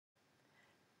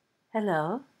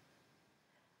Hello,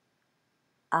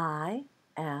 I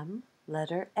am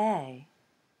letter A.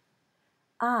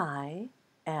 I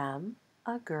am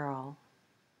a girl.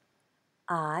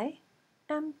 I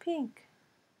am pink.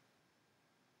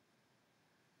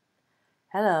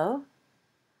 Hello,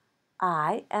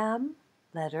 I am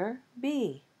letter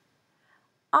B.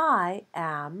 I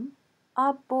am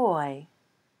a boy.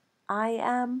 I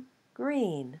am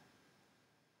green.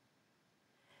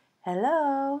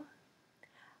 Hello,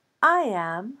 I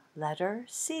am letter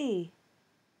C.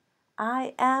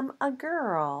 I am a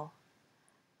girl.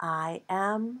 I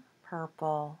am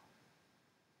purple.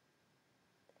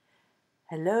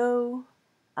 Hello,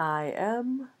 I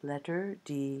am letter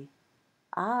D.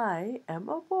 I am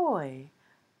a boy.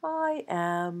 I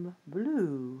am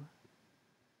blue.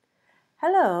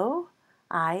 Hello,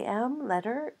 I am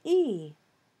letter E.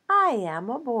 I am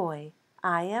a boy.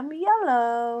 I am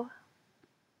yellow.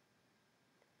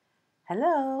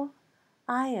 Hello,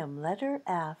 I am letter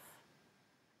F.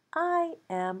 I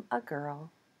am a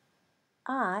girl.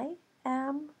 I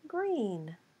am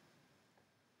green.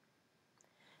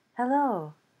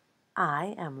 Hello,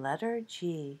 I am letter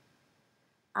G.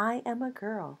 I am a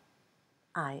girl.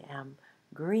 I am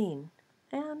green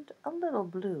and a little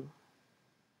blue.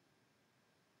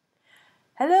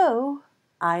 Hello,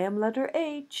 I am letter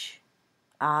H.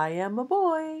 I am a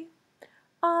boy.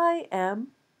 I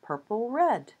am purple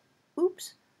red.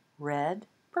 Oops, red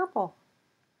purple.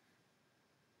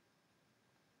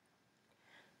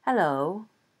 Hello,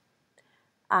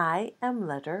 I am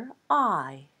letter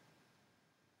I.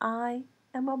 I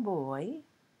am a boy.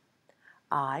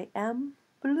 I am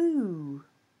blue.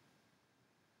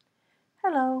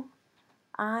 Hello,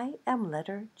 I am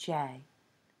letter J.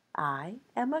 I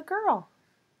am a girl.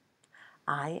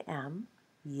 I am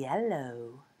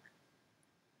yellow.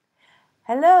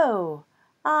 Hello,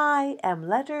 I am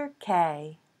letter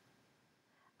K.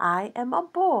 I am a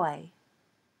boy.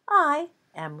 I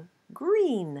am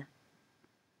green.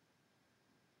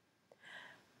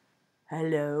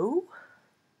 Hello,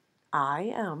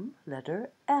 I am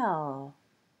letter L.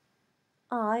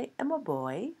 I am a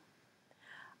boy.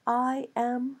 I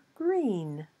am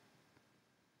green.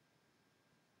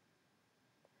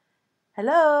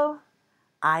 Hello,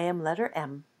 I am letter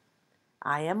M.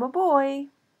 I am a boy.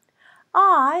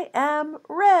 I am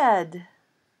red.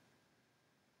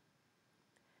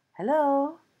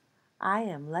 Hello, I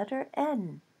am letter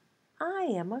N. I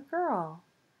am a girl.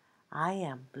 I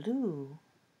am blue.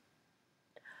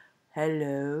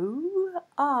 Hello,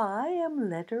 I am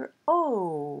letter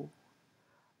O.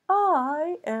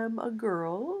 I am a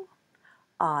girl.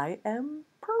 I am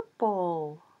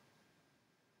purple.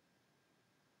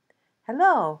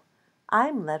 Hello,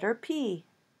 I'm letter P.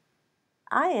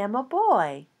 I am a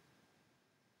boy.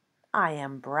 I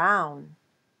am brown.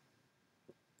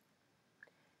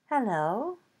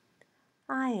 Hello,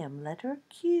 I am letter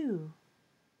Q.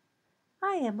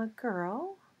 I am a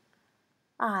girl.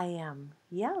 I am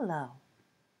yellow.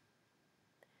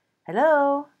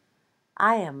 Hello,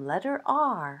 I am letter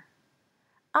R.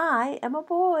 I am a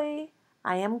boy.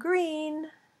 I am green.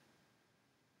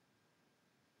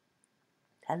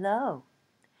 Hello,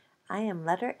 I am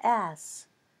letter S.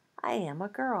 I am a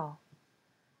girl.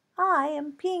 I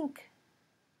am pink.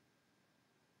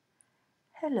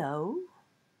 Hello,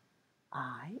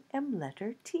 I am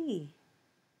letter T.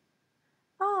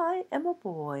 I am a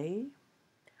boy.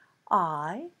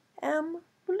 I am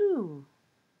blue.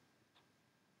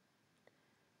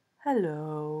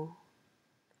 Hello,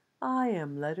 I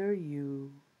am letter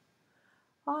U.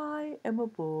 I am a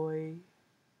boy.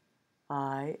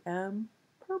 I am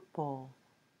purple.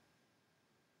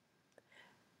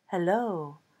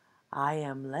 Hello, I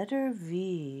am letter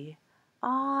V.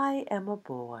 I am a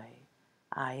boy.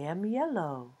 I am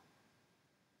yellow.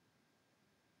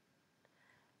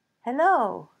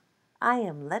 Hello, I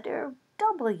am letter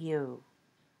W.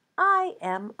 I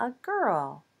am a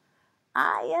girl.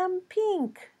 I am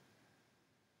pink.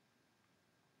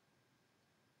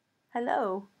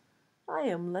 Hello, I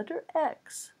am letter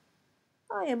X.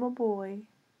 I am a boy.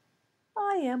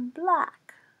 I am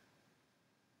black.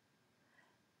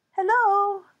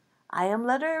 Hello, I am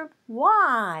letter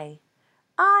Y.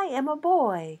 I am a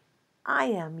boy. I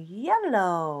am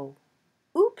yellow.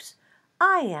 Oops,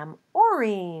 I am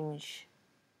orange.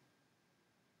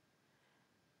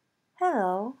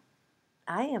 Hello,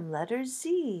 I am letter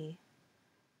Z.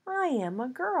 I am a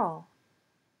girl.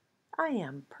 I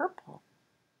am purple.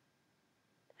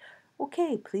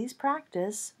 Okay, please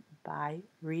practice by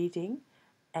reading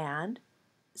and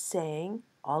saying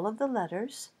all of the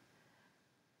letters,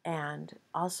 and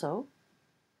also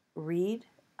read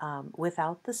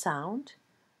without the sound.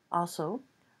 Also,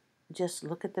 just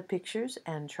look at the pictures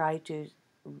and try to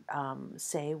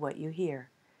say what you hear.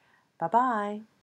 Bye-bye.